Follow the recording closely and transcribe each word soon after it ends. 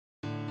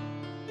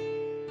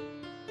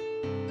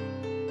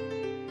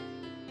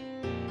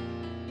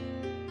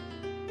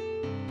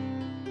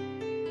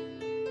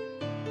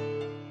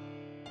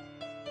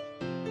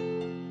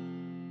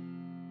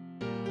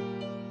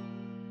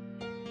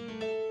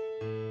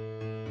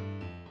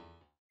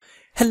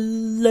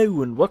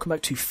Hello and welcome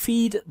back to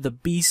Feed the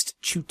Beast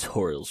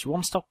Tutorials, your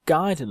one-stop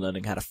guide in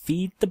learning how to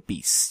feed the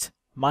beast.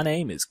 My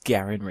name is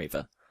Gary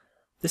Raver.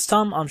 This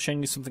time I'm showing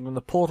you something from the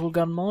Portal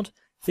Gun mod.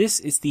 This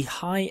is the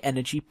High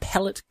Energy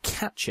Pellet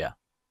Catcher.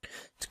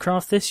 To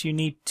craft this you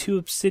need 2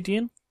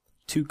 obsidian,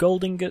 2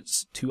 gold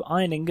ingots, 2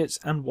 iron ingots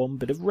and 1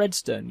 bit of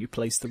redstone. You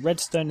place the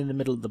redstone in the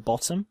middle of the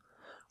bottom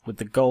with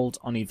the gold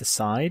on either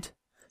side,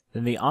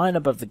 then the iron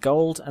above the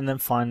gold, and then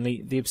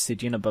finally the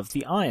obsidian above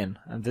the iron,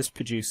 and this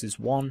produces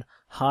 1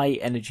 high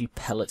energy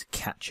pellet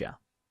catcher.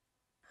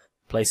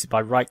 Place it by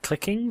right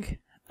clicking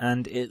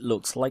and it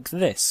looks like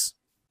this.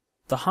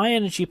 The high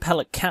energy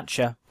pellet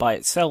catcher by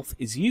itself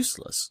is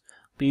useless,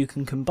 but you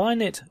can combine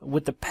it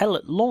with the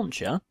pellet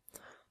launcher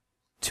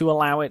to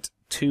allow it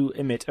to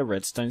emit a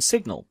redstone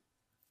signal.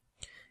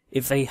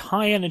 If a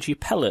high energy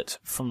pellet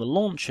from the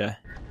launcher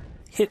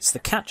hits the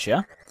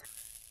catcher,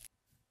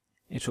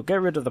 it will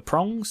get rid of the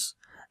prongs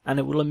and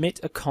it will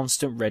emit a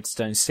constant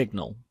redstone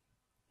signal.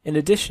 In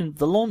addition,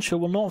 the launcher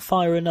will not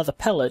fire another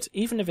pellet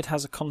even if it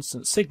has a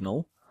constant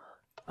signal,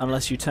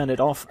 unless you turn it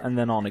off and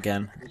then on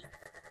again,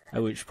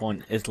 at which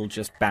point it'll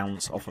just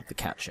bounce off of the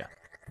catcher.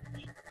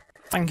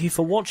 Thank you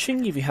for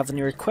watching. If you have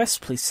any requests,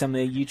 please send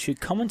me a YouTube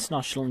comment and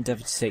I shall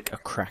endeavour to take a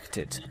crack at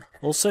it.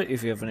 Also,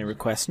 if you have any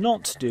requests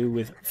not to do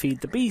with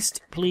Feed the Beast,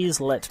 please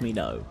let me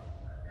know.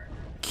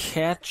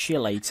 Catch you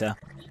later.